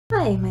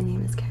Hi, my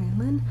name is Karen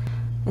Lynn,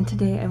 and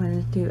today I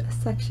wanted to do a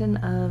section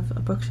of a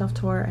bookshelf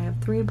tour. I have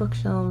 3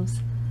 bookshelves,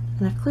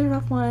 and I've cleared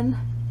off one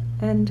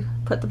and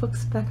put the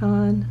books back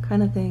on,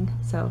 kind of thing,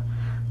 so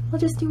I'll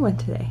just do one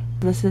today.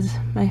 This is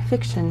my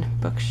fiction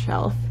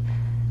bookshelf,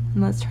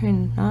 and let's try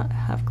and not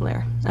have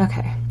glare.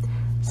 Okay,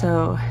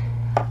 so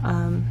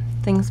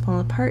Things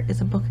Fall Apart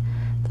is a book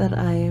that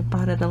I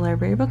bought at a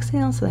library book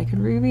sale so I could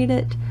reread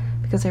it,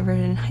 because I read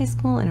it in high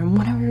school and I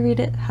want to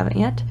reread it, haven't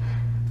yet.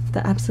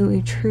 The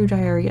Absolutely True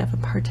Diary of a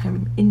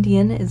Part-Time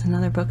Indian is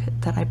another book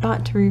that I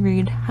bought to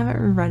reread. Haven't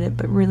reread it,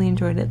 but really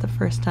enjoyed it the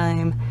first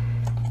time.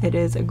 It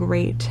is a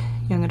great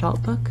young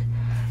adult book.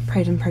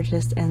 Pride and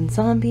Prejudice and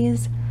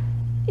Zombies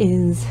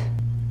is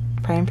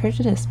Pride and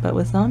Prejudice, but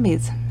with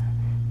zombies,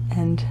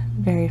 and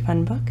very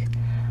fun book.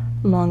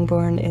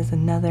 Longbourn is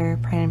another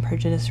Pride and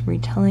Prejudice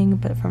retelling,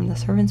 but from the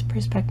servant's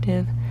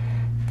perspective.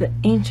 The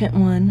Ancient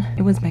One,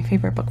 it was my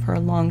favorite book for a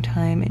long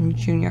time in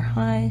junior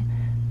high.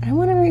 I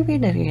want to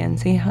reread it again,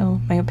 see how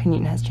my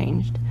opinion has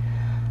changed.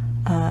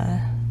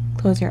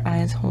 Close Your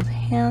Eyes, Hold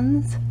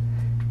Hands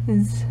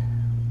is,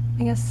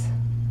 I guess,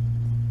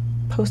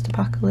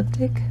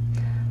 post-apocalyptic.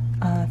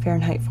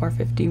 Fahrenheit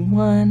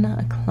 451,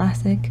 a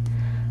classic.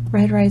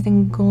 Red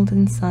Rising,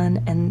 Golden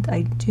Sun, and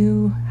I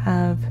do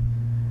have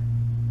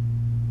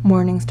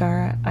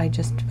Morningstar. I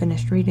just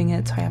finished reading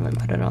it, so I haven't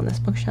put it on this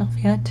bookshelf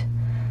yet.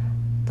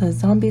 The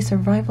Zombie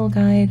Survival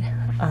Guide,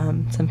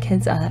 some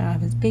kids that I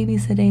was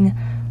babysitting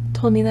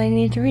told me that I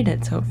needed to read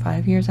it, so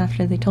 5 years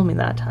after they told me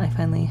that, I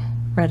finally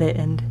read it,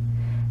 and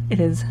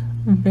it is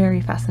very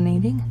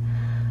fascinating.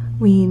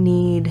 We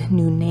Need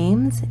New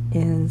Names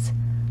is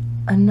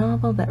a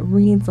novel that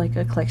reads like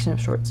a collection of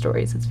short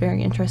stories. It's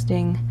very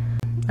interesting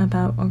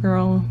about a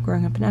girl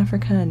growing up in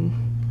Africa, and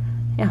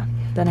yeah.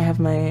 Then I have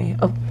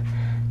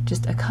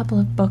just a couple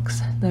of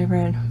books that I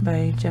read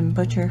by Jim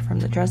Butcher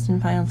from the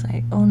Dresden Files.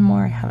 I own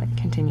more. I haven't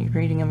continued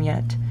reading them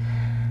yet.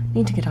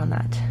 Need to get on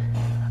that.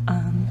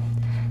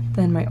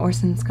 Then my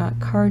Orson Scott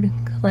Card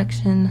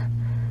collection.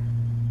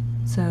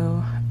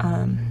 So,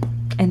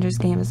 Ender's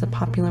Game is a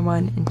popular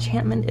one.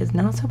 Enchantment is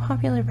not so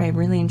popular, but I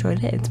really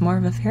enjoyed it. It's more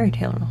of a fairy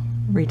tale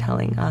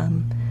retelling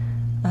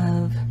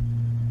of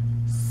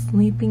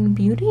Sleeping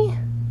Beauty?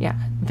 Yeah,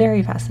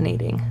 very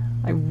fascinating.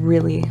 I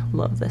really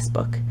love this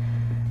book.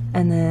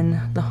 And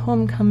then the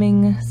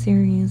Homecoming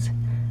series,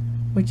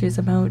 which is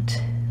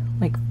about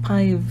like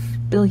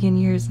 5 billion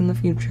years in the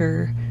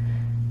future,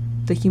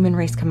 the human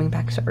race coming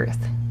back to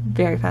Earth.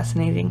 Very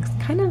fascinating,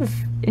 kind of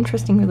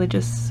interesting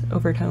religious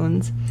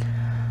overtones.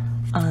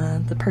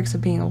 The Perks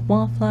of Being a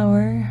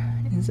Wallflower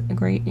is a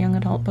great young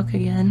adult book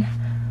again.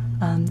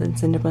 Then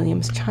Cinda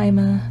Williams'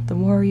 Chima, The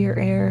Warrior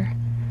Heir,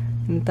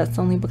 and that's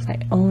the only books I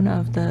own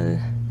of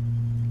the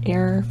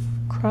Heir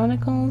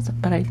Chronicles,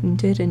 but I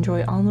did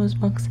enjoy all those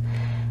books.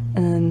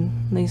 And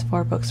then these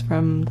 4 books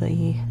from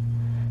the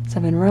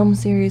Seven Realms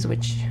series,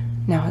 which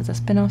now has a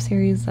spin-off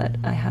series that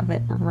I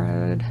haven't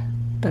read,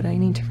 but I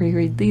need to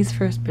reread these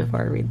first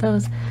before I read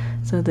those.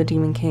 So The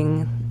Demon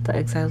King, The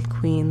Exiled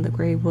Queen, The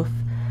Grey Wolf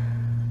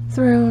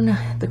Throne,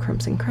 The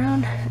Crimson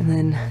Crown, and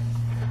then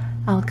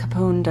Al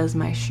Capone Does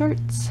My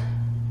Shirts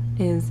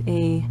is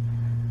a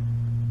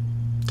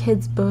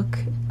kids book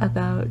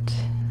about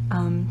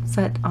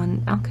set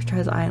on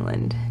Alcatraz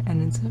Island,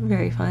 and it's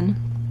very fun.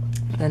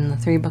 Then the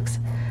 3 books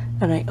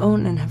that I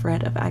own and have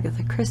read of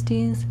Agatha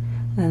Christie's,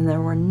 and then There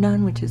Were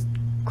None, which is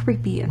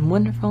creepy and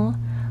wonderful.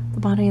 The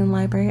Bodleian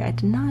Library I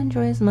did not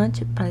enjoy as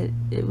much, but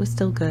it was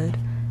still good.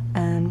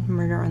 And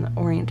Murder on the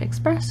Orient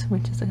Express,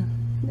 which is an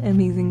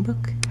amazing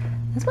book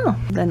as well.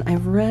 Then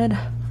I've read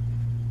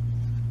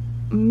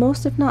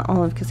most, if not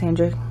all, of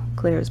Cassandra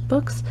Clare's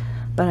books,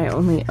 but I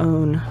only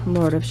own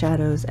Lord of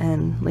Shadows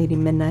and Lady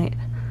Midnight.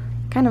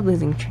 Kind of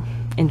losing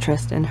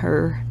interest in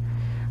her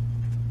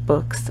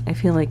books. I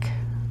feel like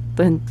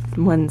the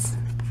ones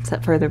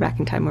set further back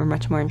in time were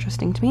much more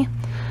interesting to me.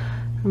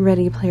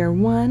 Ready Player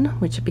One,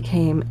 which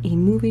became a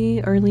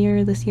movie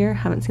earlier this year.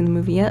 Haven't seen the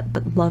movie yet,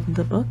 but loved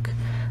the book.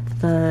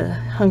 The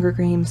Hunger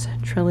Games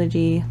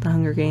trilogy, The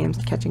Hunger Games,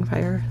 Catching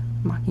Fire,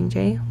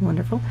 Mockingjay,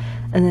 wonderful.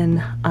 And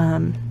then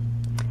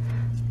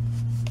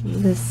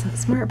this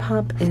Smart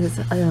Pop is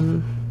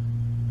kind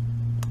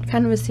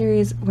of a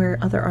series where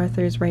other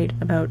authors write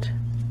about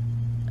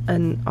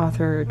an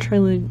author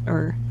trilogy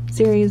or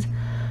series,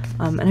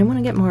 and I want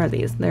to get more of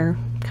these. They're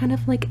kind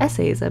of like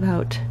essays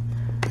about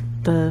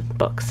the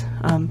books,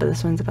 but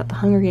this one's about the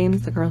Hunger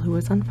Games, The Girl Who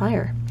Was on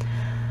Fire.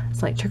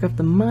 Slight Trick of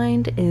the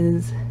Mind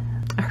is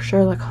a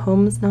Sherlock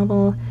Holmes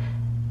novel.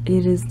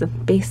 It is the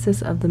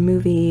basis of the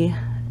movie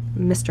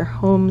Mr.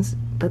 Holmes,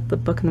 but the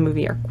book and the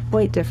movie are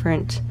quite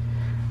different.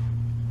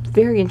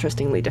 Very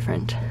interestingly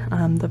different.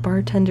 The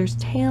Bartender's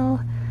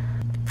Tale,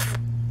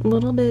 a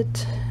little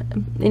bit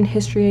in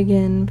history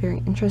again,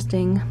 very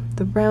interesting.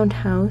 The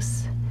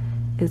Roundhouse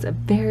is a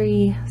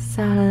very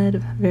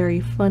sad, very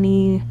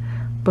funny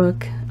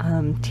book.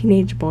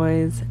 Teenage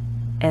boys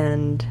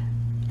and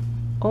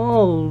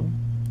all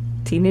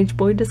teenage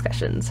boy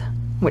discussions,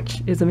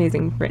 which is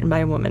amazing, written by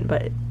a woman,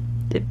 but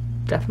it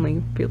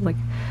definitely feels like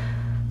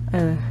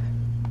a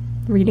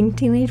reading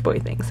teenage boy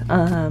things.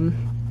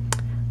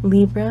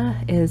 Libra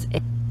is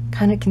a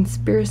kind of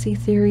conspiracy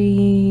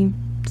theory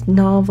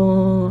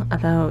novel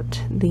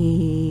about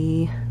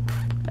the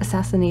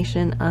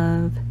assassination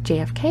of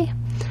JFK.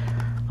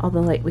 All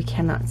the Light We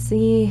Cannot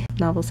See,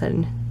 novel set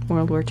in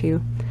World War II.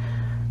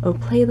 Oh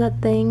Play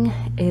That Thing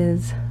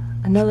is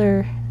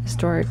another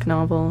historic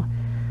novel.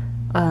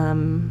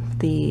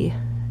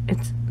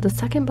 It's the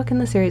second book in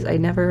the series. I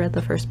never read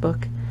the first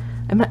book.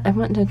 I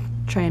want to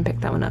try and pick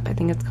that one up. I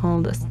think it's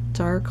called A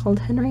Star Called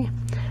Henry.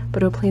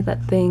 But Oh Play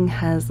That Thing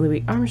has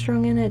Louis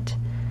Armstrong in it.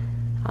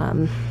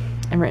 And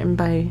written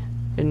by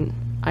an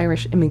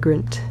Irish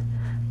immigrant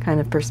kind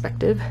of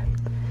perspective.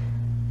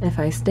 If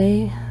I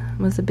Stay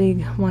was a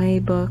big YA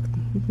book,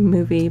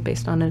 movie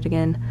based on it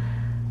again.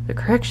 The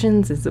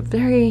Corrections is a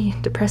very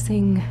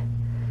depressing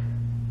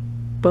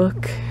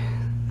book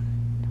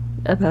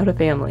about a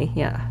family.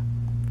 Yeah,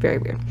 very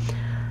weird.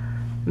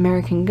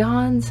 American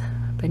Gods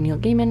by Neil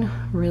Gaiman,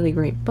 really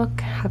great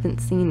book. Haven't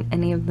seen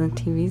any of the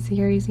TV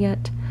series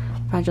yet.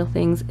 Fragile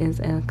Things is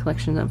a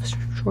collection of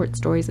short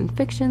stories and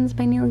fictions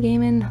by Neil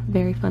Gaiman,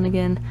 very fun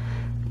again.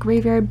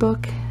 Graveyard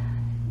Book,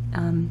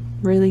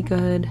 really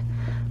good,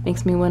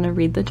 makes me want to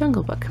read The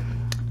Jungle Book.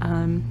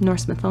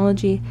 Norse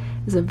mythology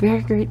is a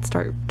very great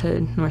start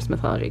to Norse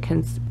mythology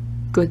because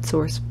good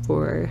source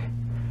for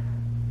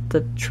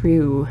the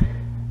true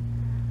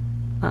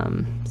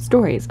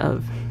stories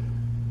of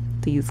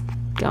these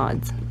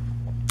gods.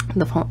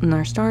 The Fault in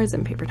Our Stars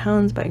and Paper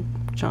Towns by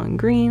John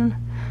Green.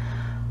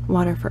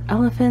 Water for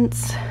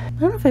Elephants. I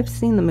don't know if I've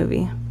seen the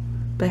movie,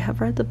 but I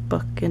have read the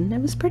book and it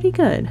was pretty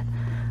good.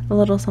 A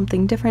Little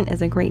Something Different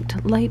is a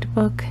great light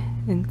book.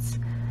 It's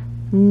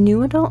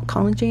new adult,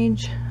 college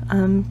age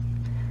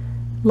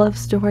love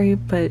story,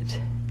 but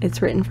it's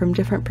written from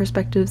different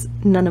perspectives,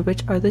 none of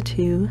which are the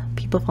two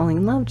people falling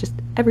in love, just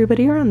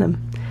everybody around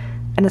them.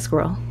 And a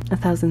squirrel.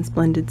 1,000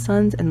 Splendid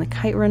Suns and The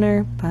Kite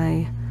Runner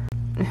by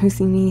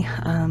Husseini.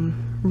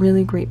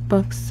 Really great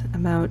books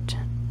about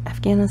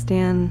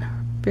Afghanistan.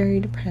 Very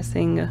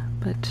depressing,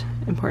 but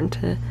important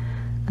to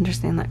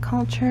understand that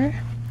culture.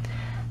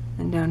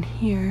 And down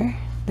here,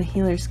 The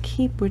Healer's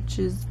Keep, which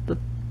is the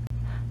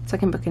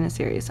second book in a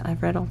series.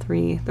 I've read all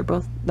three.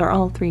 They're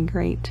all three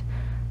great.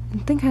 I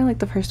think I like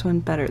the first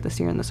one better, The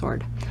Seer and the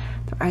Sword.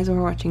 The Eyes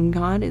Were Watching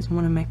God is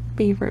one of my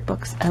favorite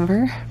books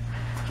ever.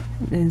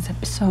 It is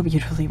so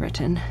beautifully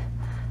written.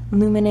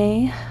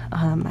 Lumine,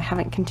 I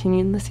haven't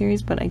continued the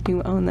series, but I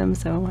do own them,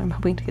 so I'm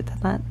hoping to get to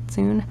that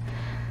soon.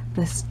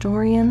 The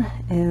Historian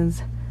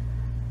is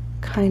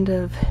kind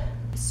of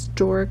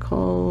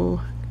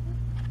historical,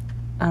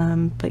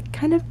 but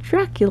kind of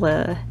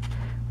Dracula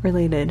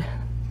related.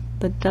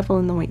 The Devil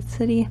in the White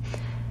City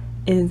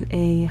is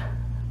a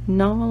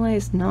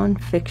novelized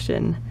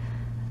non-fiction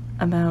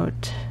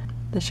about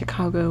the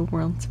Chicago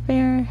World's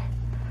Fair.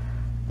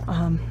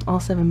 All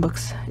 7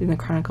 books in the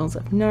Chronicles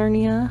of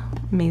Narnia.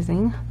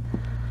 Amazing.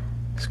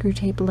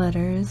 Screwtape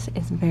Letters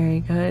is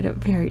very good,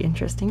 very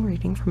interesting,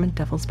 reading from a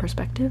devil's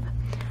perspective.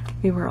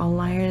 We Were All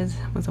Liars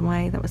was a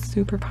YA that was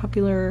super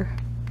popular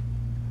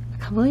a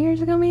couple of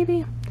years ago,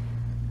 maybe.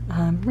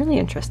 Really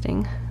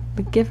interesting.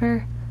 The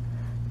Giver,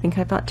 I think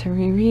I've got to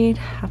reread,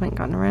 haven't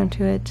gotten around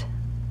to it.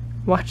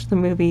 Watched the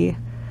movie,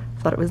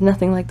 thought it was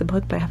nothing like the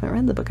book, but I haven't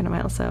read the book in a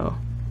while, so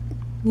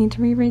need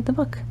to reread the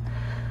book.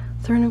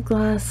 Throne of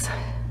Glass,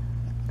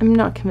 I'm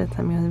not convinced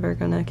I'm ever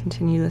going to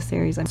continue the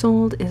series.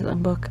 Sold is a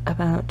book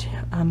about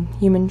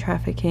human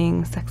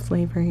trafficking, sex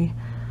slavery,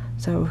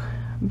 so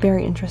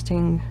very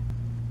interesting,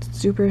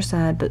 super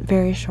sad, but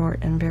very short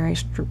and very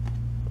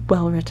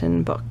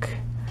well-written book.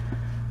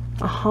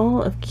 A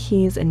Hall of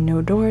Keys and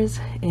No Doors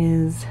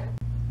is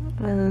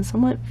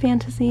somewhat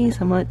fantasy,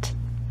 somewhat,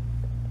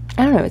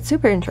 I don't know, it's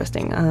super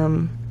interesting.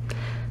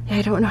 Yeah,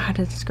 I don't know how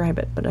to describe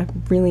it, but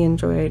I've really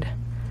enjoyed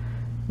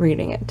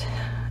reading it.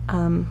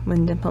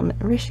 When Dimple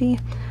Met Rishi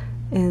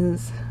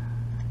is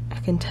a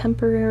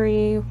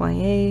contemporary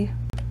YA,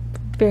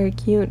 very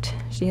cute.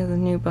 She has a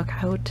new book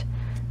out,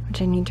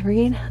 which I need to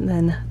read. And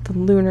then the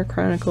Lunar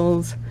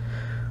Chronicles,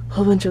 a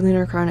whole bunch of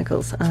Lunar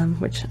Chronicles,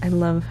 which I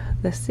love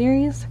this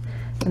series.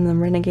 And The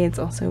Renegades,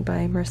 also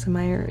by Marissa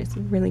Meyer, is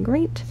really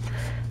great.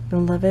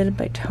 Beloved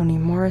by Toni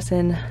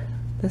Morrison.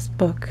 This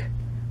book,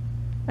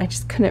 I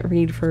just couldn't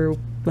read for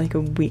like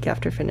a week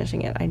after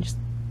finishing it. I just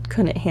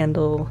couldn't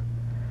handle.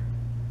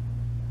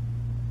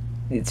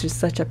 It's just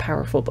such a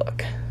powerful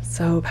book.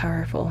 So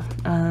powerful.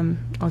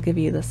 I'll Give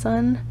You the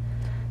Sun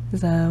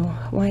is a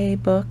YA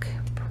book.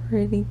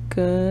 Pretty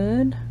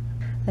good.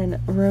 And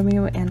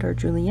Romeo and or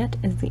Juliet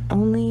is the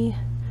only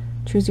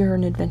choose your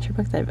own adventure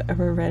book that I've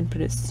ever read,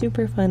 but it's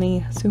super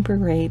funny, super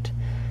great.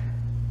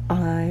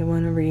 I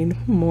want to read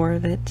more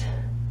of it.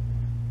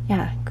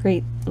 Yeah,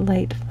 great,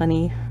 light,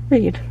 funny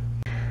read.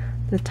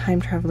 The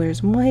Time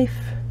Traveler's Wife.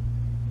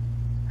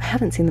 I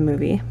haven't seen the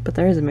movie, but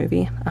there is a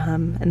movie.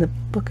 And the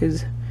book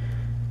is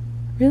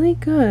really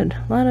good.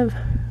 A lot of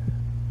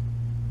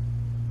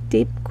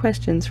deep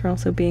questions for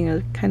also being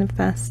a kind of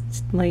fast,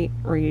 light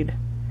read.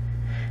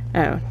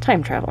 Oh,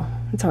 time travel.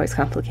 It's always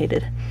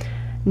complicated.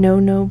 No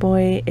No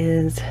Boy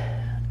is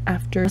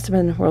after, must have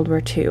been World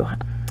War II,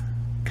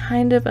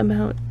 kind of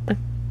about the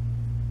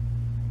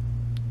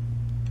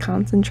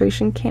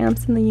concentration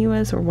camps in the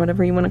US, or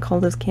whatever you want to call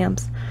those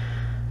camps.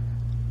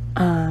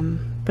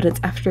 But it's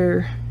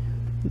after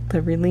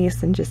the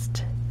release, and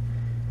just,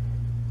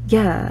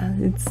 yeah,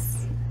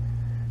 it's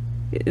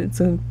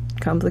a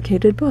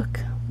complicated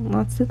book.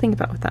 Lots to think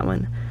about with that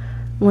one.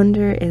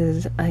 Wonder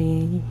is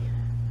a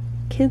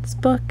kid's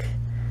book,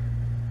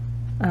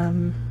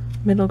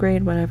 middle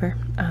grade, whatever.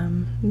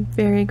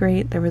 Very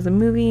great. There was a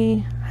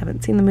movie. I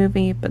haven't seen the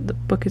movie, but the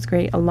book is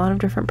great. A lot of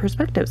different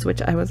perspectives,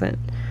 which I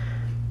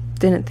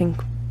didn't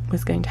think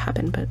was going to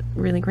happen, but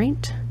really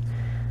great.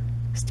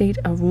 State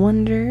of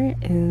Wonder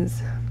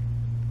is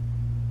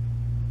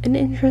an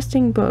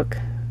interesting book.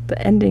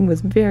 The ending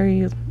was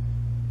very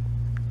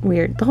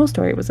weird. The whole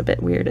story was a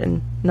bit weird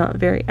and not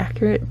very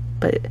accurate,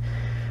 but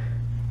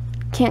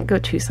can't go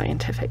too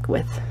scientific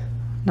with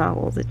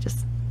novels.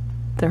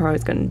 They're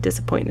always going to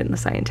disappoint in the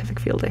scientific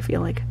field, I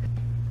feel like.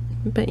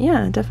 But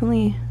yeah,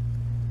 definitely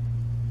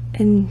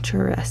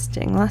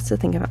interesting. Lots to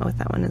think about with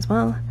that one as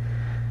well.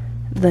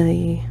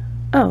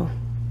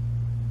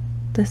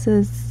 This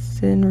is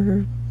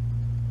in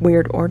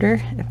weird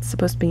order. It's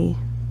supposed to be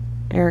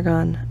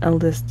Eragon,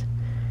 eldest,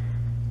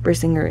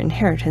 Brisingr,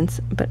 inheritance.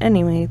 But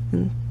anyway,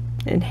 the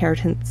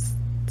inheritance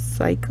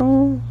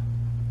cycle,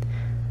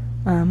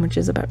 which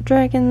is about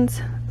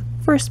dragons.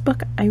 The first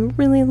book I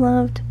really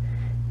loved,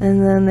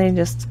 and then they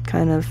just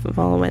kind of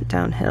all went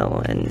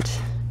downhill, and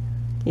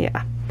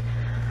yeah.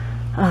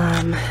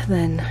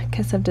 Then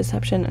Kiss of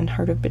Deception and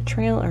Heart of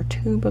Betrayal are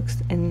 2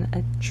 books in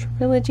a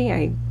trilogy.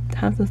 I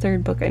have the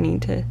 3rd book. I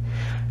need to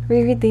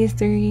reread these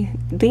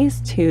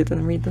 2,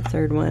 then read the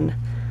 3rd one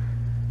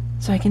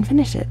so I can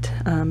finish it.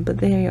 But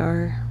they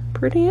are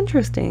pretty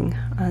interesting.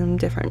 3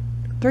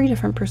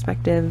 different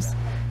perspectives,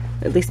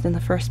 at least in the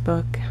first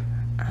book.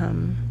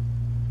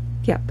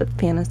 Yeah, but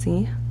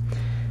fantasy.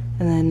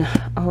 And then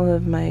all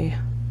of my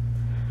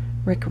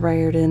Rick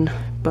Riordan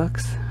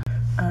books.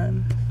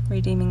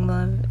 Redeeming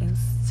Love is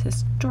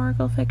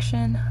historical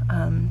fiction.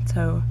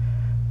 So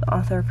the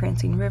author,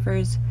 Francine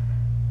Rivers,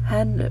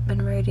 had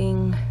been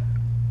writing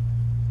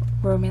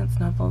romance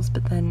novels,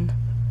 but then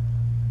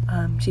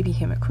she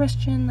became a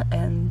Christian,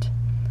 and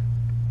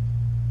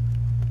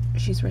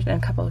she's written a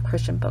couple of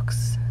Christian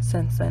books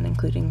since then,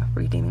 including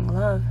Redeeming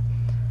Love.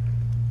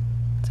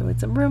 So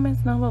it's a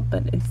romance novel,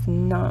 but it's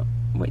not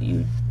what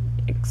you'd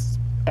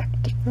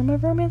expect from a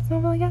romance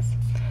novel, I guess.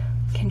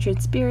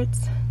 Kindred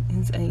Spirits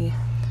is a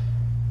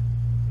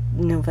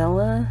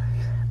novella,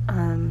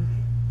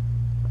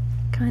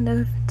 kind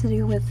of to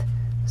do with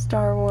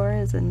Star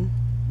Wars and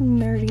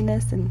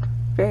nerdiness, and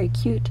very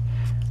cute.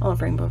 All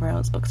of Rainbow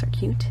Rowell's books are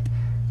cute.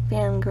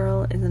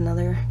 Fangirl is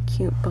another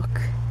cute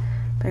book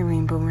by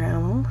Rainbow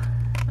Rowell,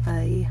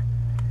 a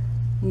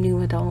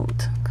new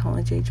adult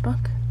college-age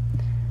book.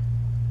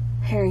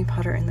 Harry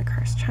Potter and the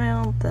Cursed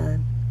Child, the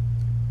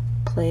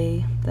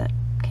play that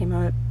came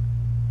out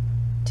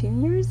 2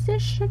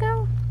 years-ish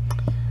ago.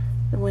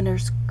 The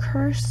Winter's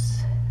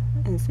Curse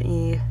is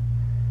a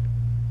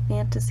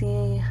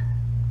fantasy,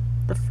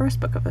 the first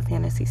book of a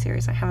fantasy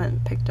series. I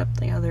haven't picked up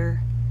the other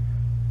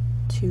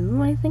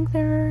 2, I think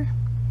there are,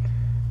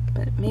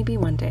 but maybe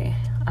one day.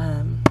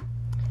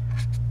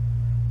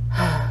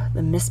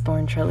 The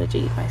Mistborn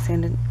trilogy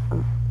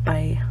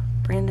by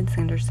Brandon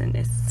Sanderson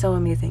is so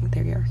amazing.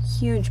 They are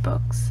huge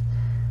books,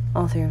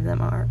 all 3 of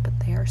them are, but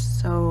they are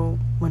so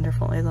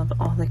wonderful. I love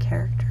all the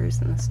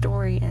characters and the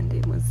story, and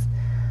it was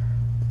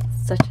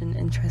such an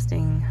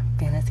interesting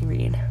fantasy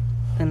read.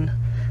 And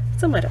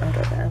somewhat out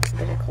of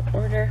alphabetical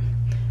order,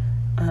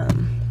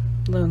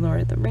 the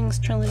Lord of the Rings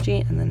trilogy,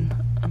 and then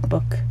a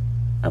book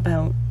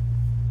about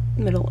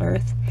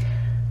Middle-earth.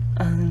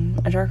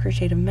 A Darker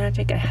Shade of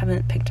Magic. I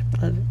haven't picked up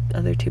the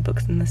other 2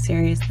 books in the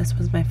series. This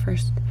was my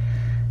first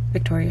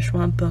Victoria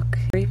Schwab book.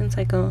 Raven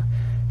Cycle.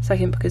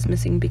 Second book is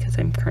missing because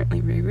I'm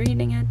currently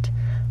rereading it,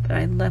 but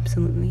I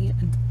absolutely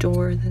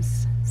adore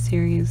this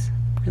series.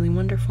 Really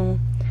wonderful.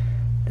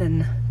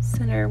 Then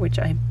Sinner, which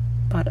I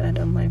bought at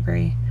a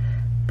library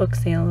book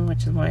sale,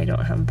 which is why I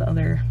don't have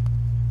the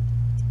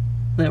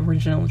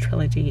original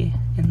trilogy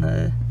in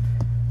the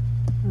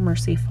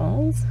Mercy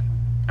Falls.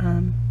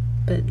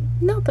 But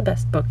not the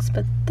best books,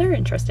 but they're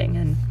interesting,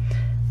 and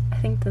I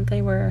think that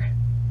they were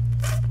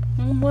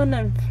one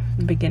of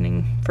the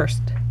beginning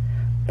first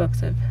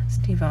books of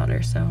Steve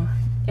Otter. So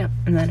yeah.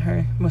 And then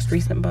her most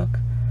recent book,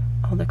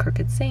 All the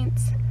Crooked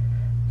Saints,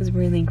 was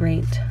really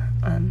great.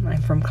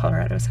 I'm from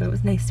Colorado, so it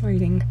was nice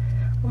reading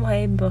a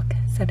YA book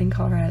set in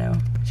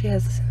Colorado. She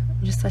has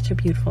just such a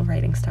beautiful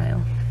writing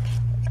style.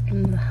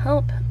 And The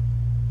Help,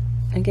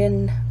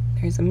 again,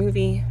 there's a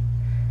movie.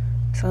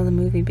 I saw the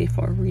movie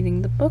before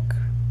reading the book.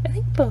 I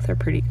think both are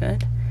pretty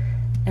good.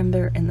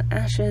 Ember and the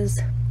Ashes,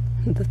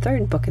 the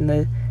 3rd book in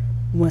the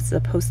was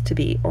supposed to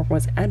be, or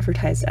was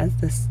advertised as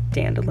the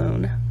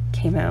standalone,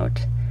 came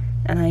out,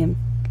 and I am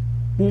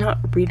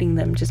not reading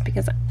them just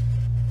because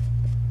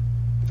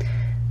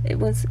it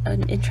was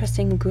an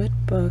interesting, good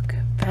book,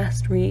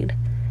 fast read,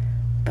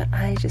 but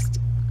I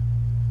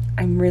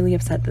I'm really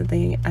upset that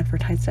they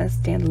advertised as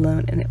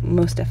standalone, and it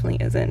most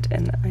definitely isn't,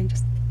 and I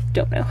just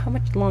don't know how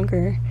much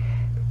longer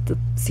the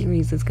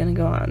series is gonna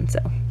go on, so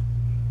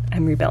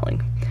I'm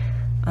rebelling.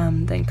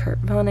 Then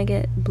Kurt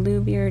Vonnegut,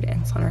 Bluebeard,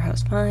 and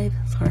Slaughterhouse 5.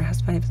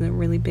 Slaughterhouse 5 is a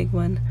really big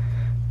one.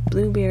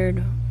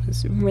 Bluebeard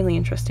was really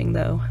interesting,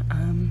 though.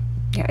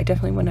 Yeah, I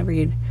definitely want to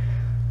read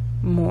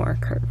more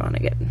Kurt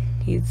Vonnegut.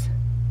 He's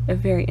a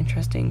very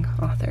interesting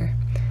author.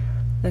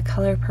 The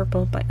Color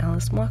Purple by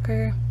Alice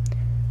Walker.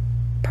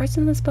 Parts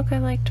of this book I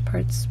liked,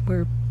 parts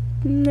were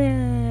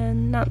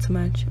not so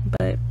much,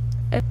 but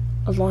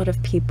a lot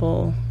of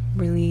people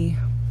really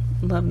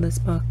love this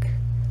book.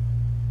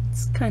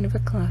 It's kind of a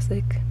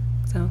classic,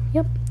 so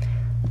yep.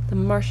 The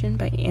Martian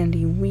by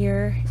Andy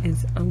Weir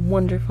is a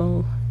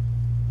wonderful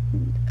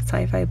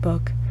sci-fi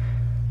book.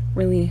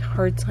 Really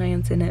hard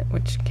science in it,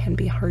 which can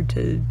be hard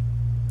to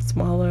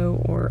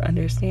swallow or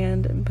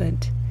understand,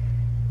 but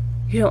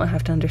you don't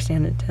have to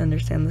understand it to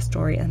understand the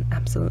story, and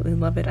absolutely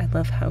love it. I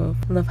love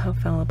how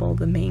fallible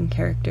the main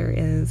character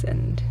is,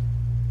 and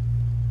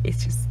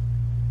it's just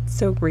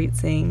so great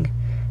seeing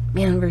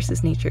man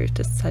versus nature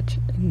to such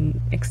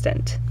an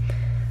extent.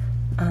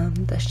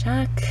 The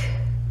Shack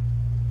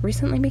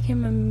recently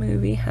became a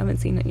movie, haven't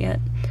seen it yet,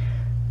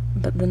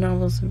 but the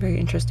novel's very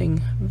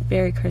interesting,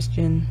 very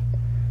Christian,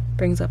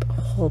 brings up a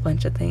whole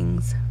bunch of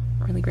things.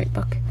 Really great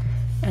book.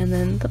 And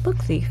then The Book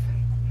Thief,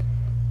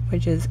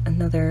 which is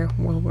another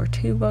World War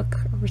II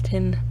book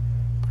written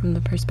from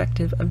the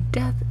perspective of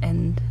death,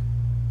 and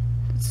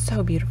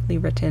so beautifully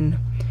written.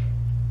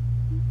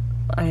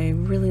 I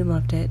really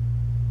loved it.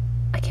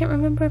 I can't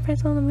remember if I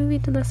saw the movie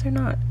to this or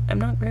not. I'm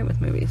not great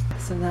with movies.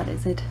 So that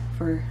is it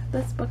for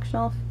this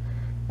bookshelf,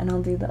 and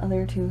I'll do the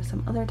other two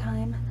some other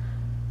time.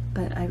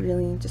 But I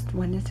really just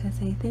wanted to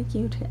say thank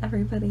you to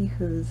everybody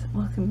who's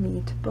welcomed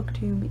me to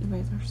BookTube. You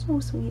guys are so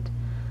sweet.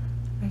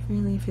 I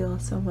really feel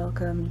so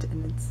welcomed,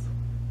 and it's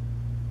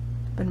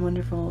been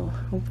wonderful.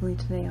 Hopefully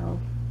today I'll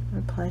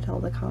reply to all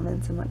the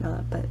comments and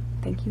whatnot, but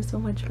thank you so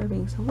much for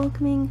being so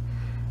welcoming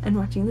and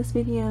watching this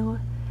video.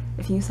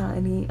 If you saw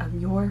any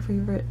of your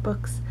favorite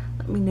books,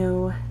 let me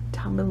know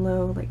down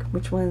below, like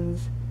which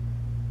ones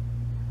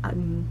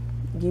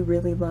you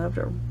really loved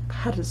or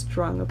had a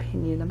strong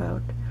opinion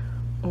about,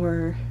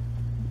 or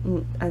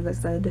as I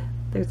said,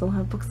 there's a lot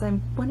of books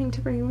I'm wanting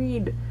to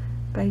reread,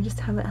 but I just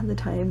haven't had the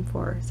time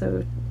for.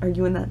 So are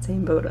you in that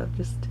same boat of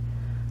just,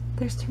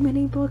 there's too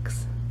many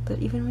books that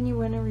even when you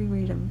want to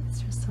reread them,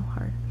 it's just so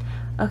hard.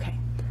 Okay,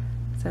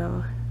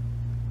 so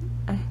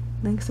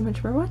thanks so much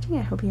for watching.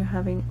 I hope you're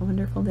having a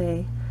wonderful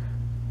day.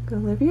 Go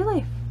live your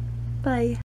life. Bye.